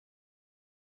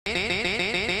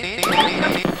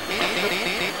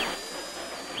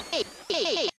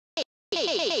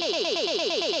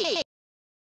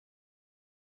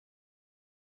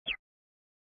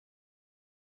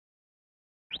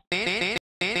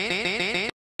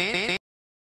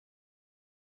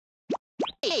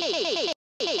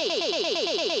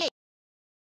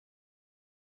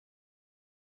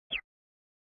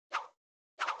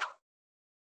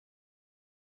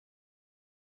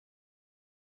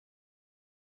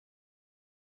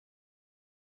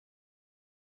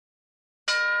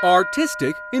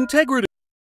Artistic integrity.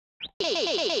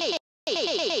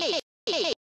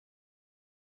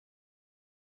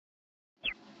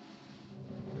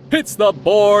 It's the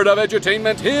Board of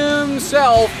Edutainment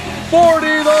himself,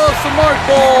 Bordy the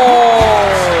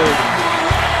Smartboard!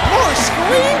 More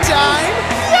screen time?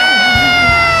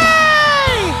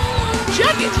 Yay!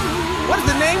 Check it! What is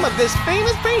the name of this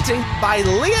famous painting by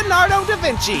Leonardo da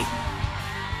Vinci?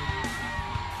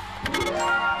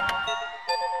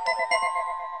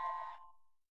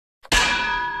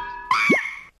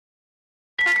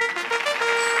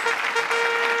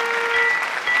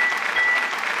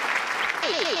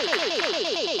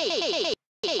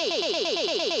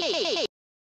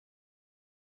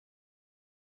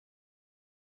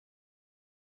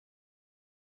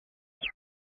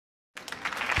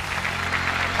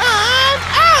 I'm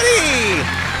outie!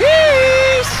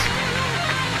 Peace!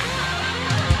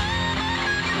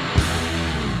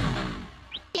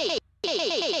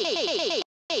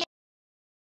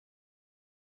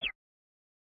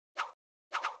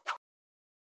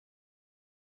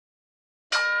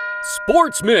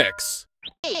 Sports Mix.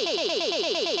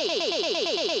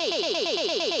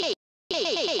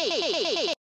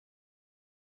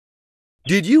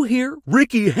 Did you hear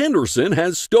Ricky Henderson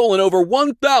has stolen over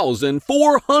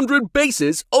 1,400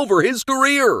 bases over his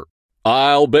career?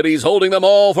 I'll bet he's holding them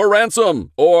all for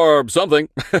ransom or something.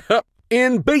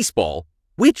 In baseball,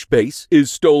 which base is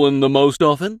stolen the most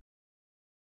often?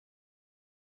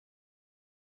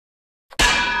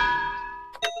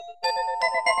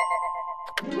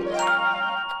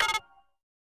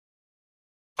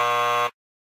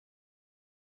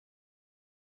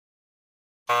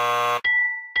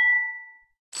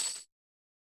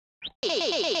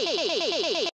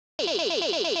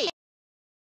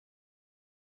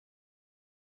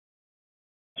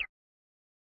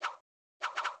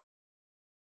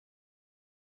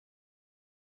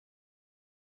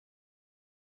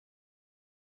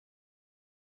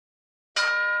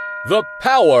 The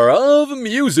power of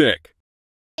music.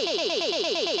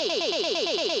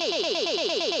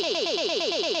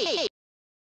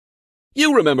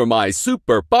 You remember my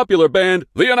super popular band,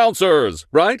 The Announcers,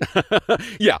 right?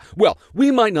 Yeah, well,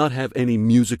 we might not have any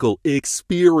musical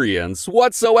experience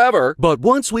whatsoever, but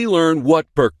once we learn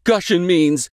what percussion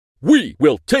means, we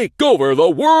will take over the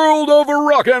world of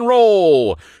rock and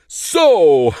roll.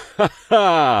 So,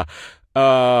 what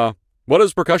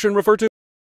does percussion refer to?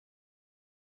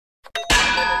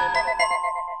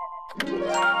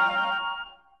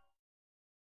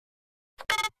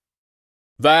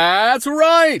 That's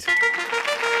right!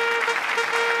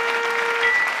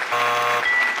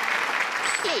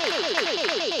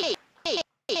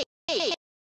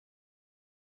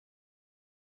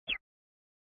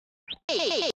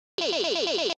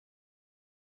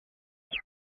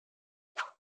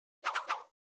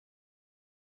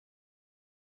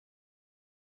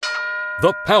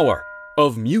 The power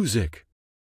of music.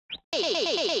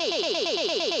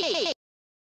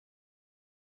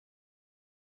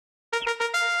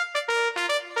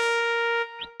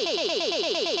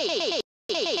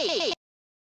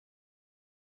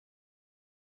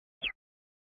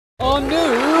 A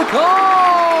new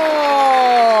carp!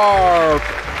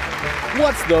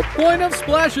 What's the point of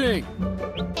splashing?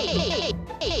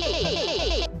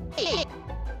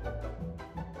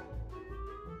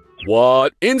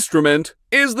 What instrument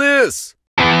is this?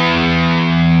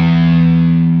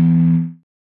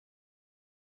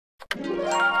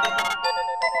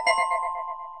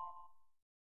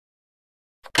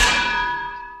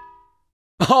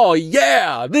 Oh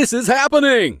yeah, this is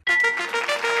happening!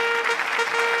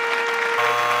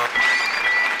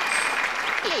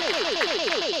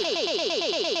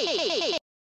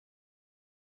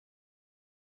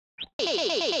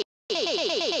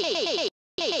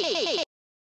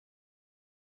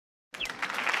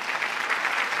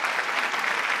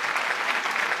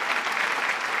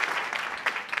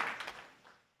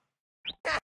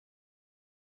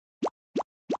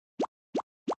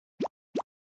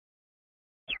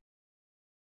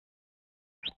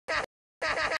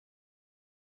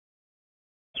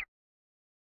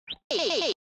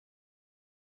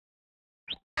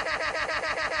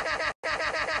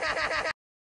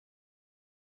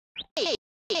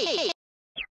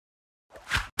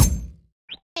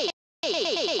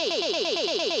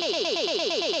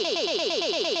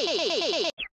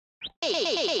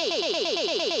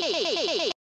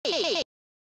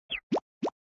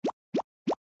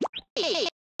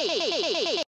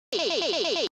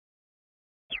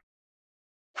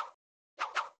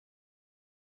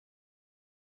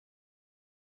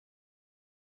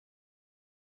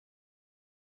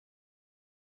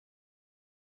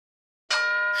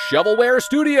 Shovelware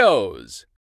Studios.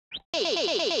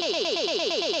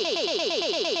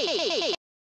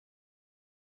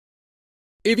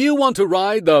 If you want to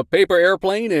ride the paper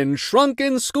airplane in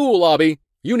Shrunken School Lobby,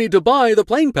 you need to buy the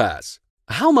plane pass.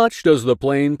 How much does the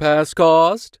plane pass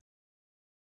cost?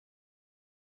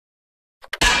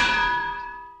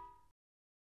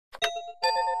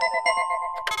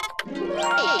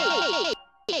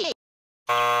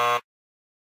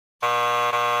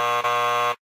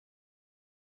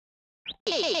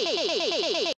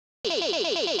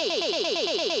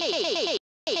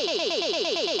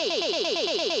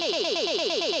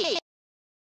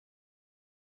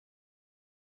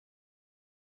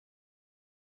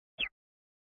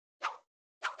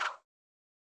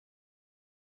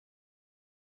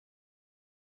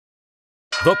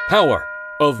 The power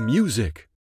of music.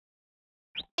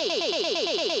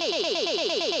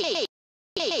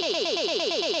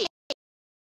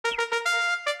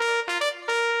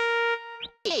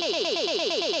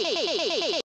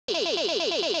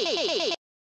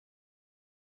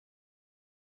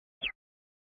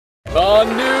 A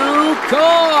new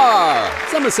car!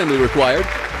 Some assembly required.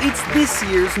 It's this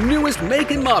year's newest make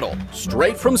and model,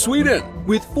 straight from Sweden.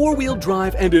 With four-wheel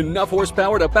drive and enough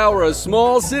horsepower to power a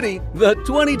small city, the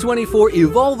 2024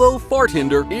 Evolvo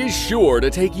Farthinder is sure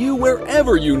to take you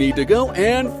wherever you need to go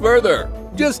and further,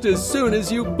 just as soon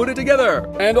as you put it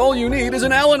together. And all you need is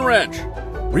an Allen wrench.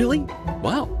 Really?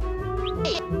 Wow.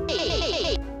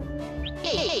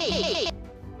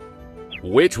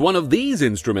 Which one of these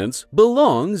instruments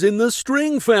belongs in the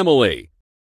string family?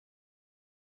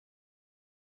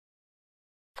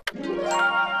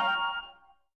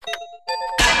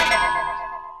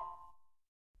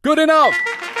 Good enough!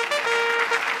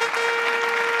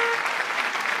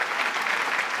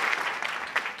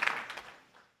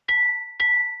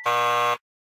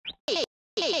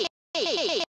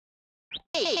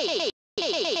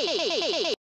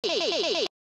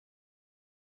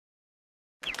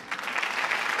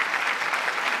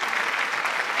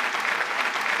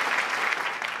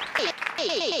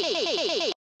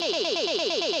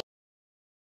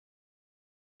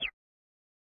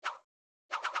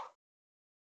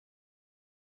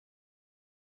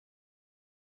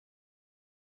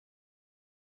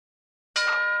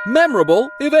 Memorable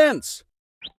events.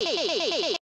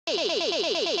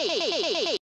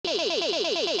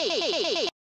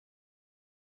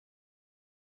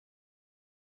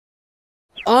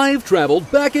 I've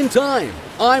traveled back in time.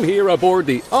 I'm here aboard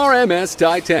the RMS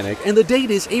Titanic, and the date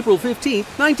is April 15,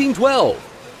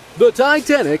 1912. The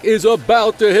Titanic is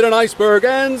about to hit an iceberg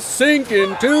and sink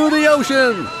into the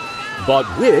ocean. But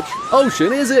which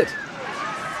ocean is it?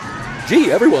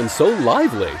 Gee, everyone's so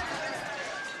lively.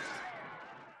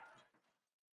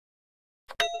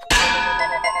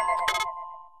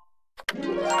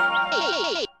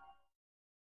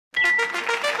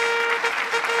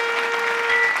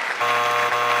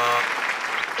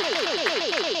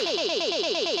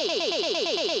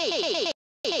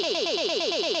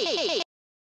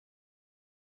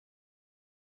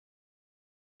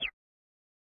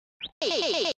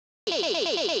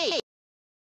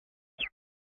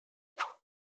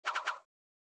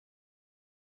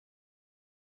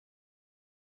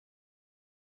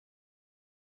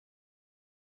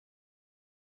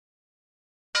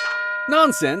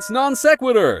 Nonsense non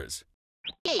sequiturs.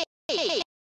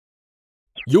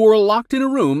 You're locked in a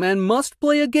room and must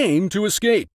play a game to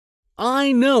escape.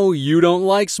 I know you don't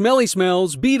like smelly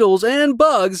smells, beetles, and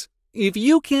bugs. If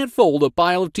you can't fold a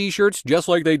pile of t-shirts just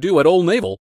like they do at Old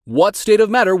Naval, what state of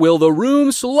matter will the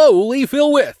room slowly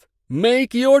fill with?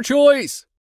 Make your choice.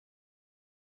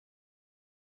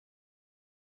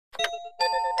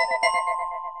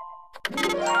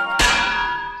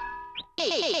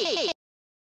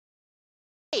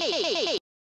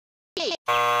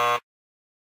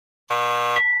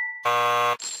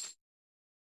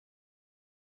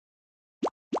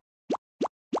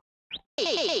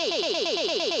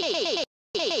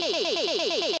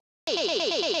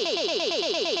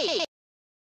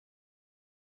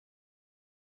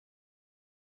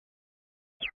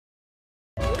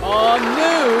 A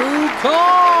new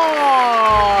card!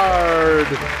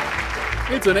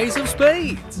 It's an ace of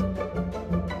spades.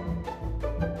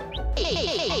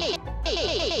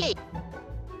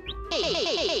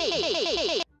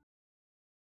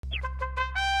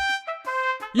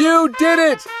 You did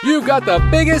it! You've got the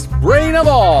biggest brain of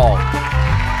all!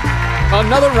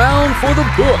 Another round for the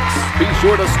books. Be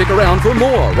sure to stick around for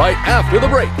more right after the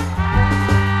break.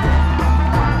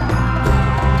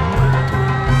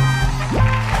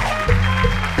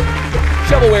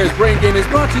 Shovelware's Brain Game is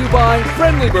brought to you by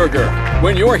Friendly Burger.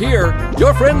 When you're here,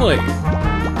 you're friendly.